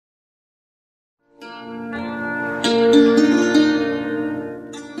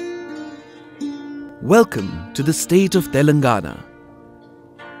Welcome to the state of Telangana.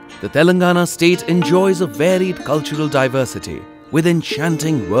 The Telangana state enjoys a varied cultural diversity with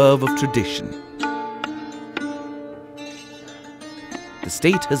enchanting verve of tradition. The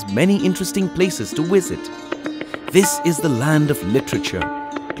state has many interesting places to visit. This is the land of literature,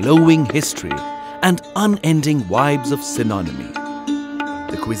 glowing history, and unending vibes of synonymy.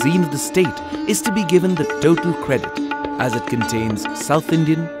 The cuisine of the state is to be given the total credit as it contains South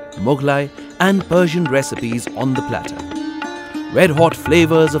Indian, Mughlai and Persian recipes on the platter. Red-hot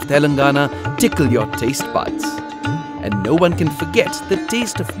flavors of Telangana tickle your taste buds. And no one can forget the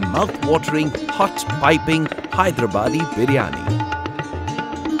taste of mouth-watering, hot, piping Hyderabadi biryani.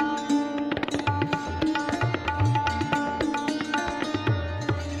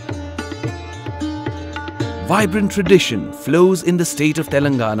 Vibrant tradition flows in the state of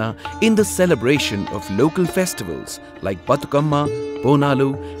Telangana in the celebration of local festivals like Batukamma,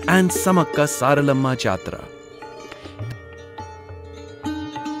 Bonalu and Samakka Saralamma Jatra.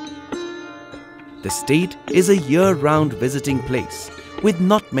 The state is a year-round visiting place with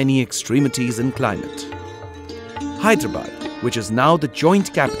not many extremities in climate. Hyderabad, which is now the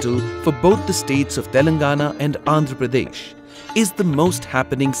joint capital for both the states of Telangana and Andhra Pradesh, is the most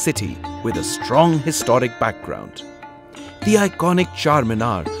happening city with a strong historic background. The iconic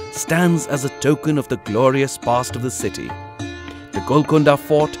Charminar stands as a token of the glorious past of the city. The Golconda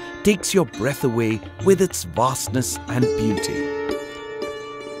Fort takes your breath away with its vastness and beauty.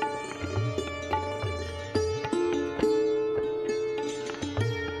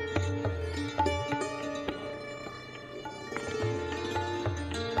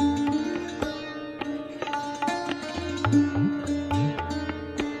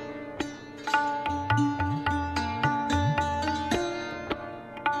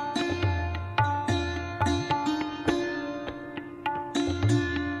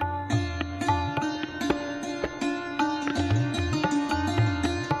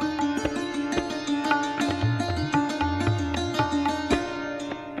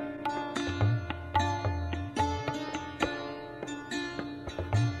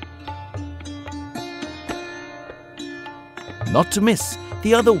 Not to miss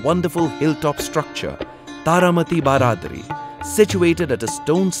the other wonderful hilltop structure, Taramati Baradari, situated at a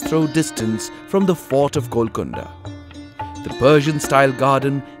stone's throw distance from the fort of Golconda. The Persian-style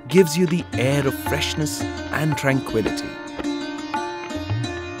garden gives you the air of freshness and tranquility.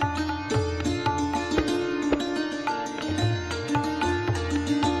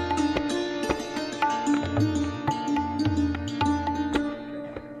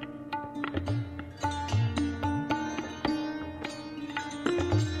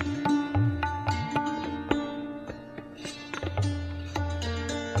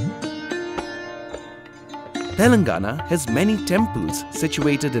 Telangana has many temples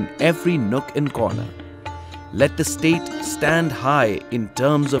situated in every nook and corner. Let the state stand high in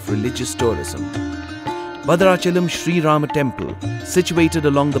terms of religious tourism. Bhadrachalam Sri Rama Temple, situated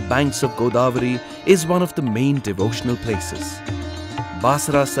along the banks of Godavari, is one of the main devotional places.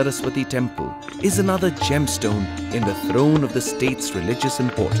 Basara Saraswati Temple is another gemstone in the throne of the state's religious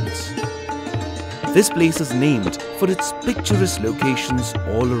importance. This place is named for its picturesque locations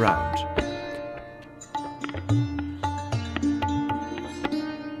all around.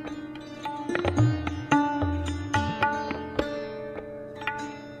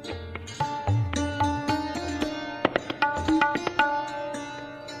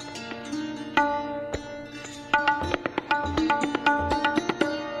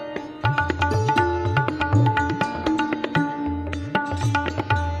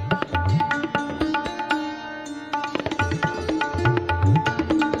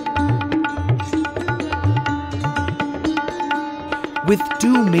 With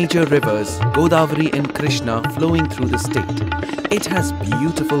two major rivers, Godavari and Krishna, flowing through the state, it has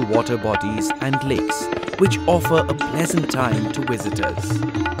beautiful water bodies and lakes which offer a pleasant time to visitors.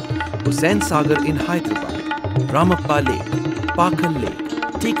 Hussain Sagar in Hyderabad, Ramappa Lake, Pakal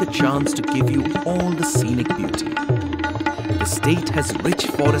Lake take a chance to give you all the scenic beauty. The state has rich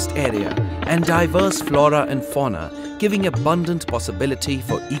forest area and diverse flora and fauna, giving abundant possibility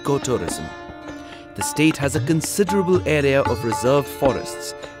for ecotourism. The state has a considerable area of reserved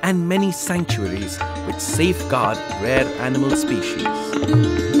forests and many sanctuaries which safeguard rare animal species.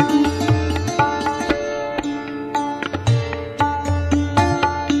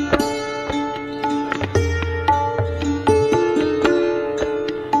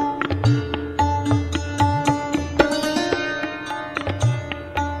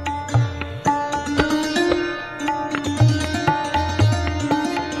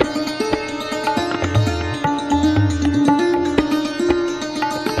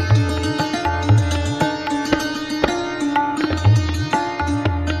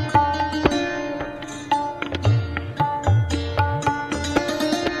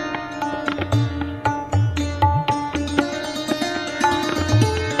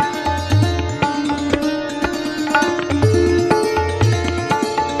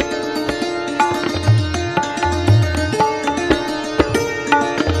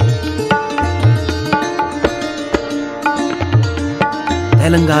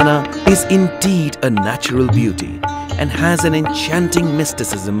 Telangana is indeed a natural beauty and has an enchanting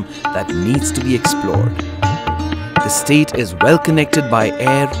mysticism that needs to be explored. The state is well connected by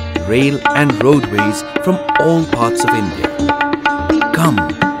air, rail and roadways from all parts of India. Come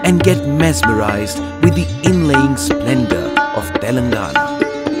and get mesmerized with the inlaying splendor of Telangana.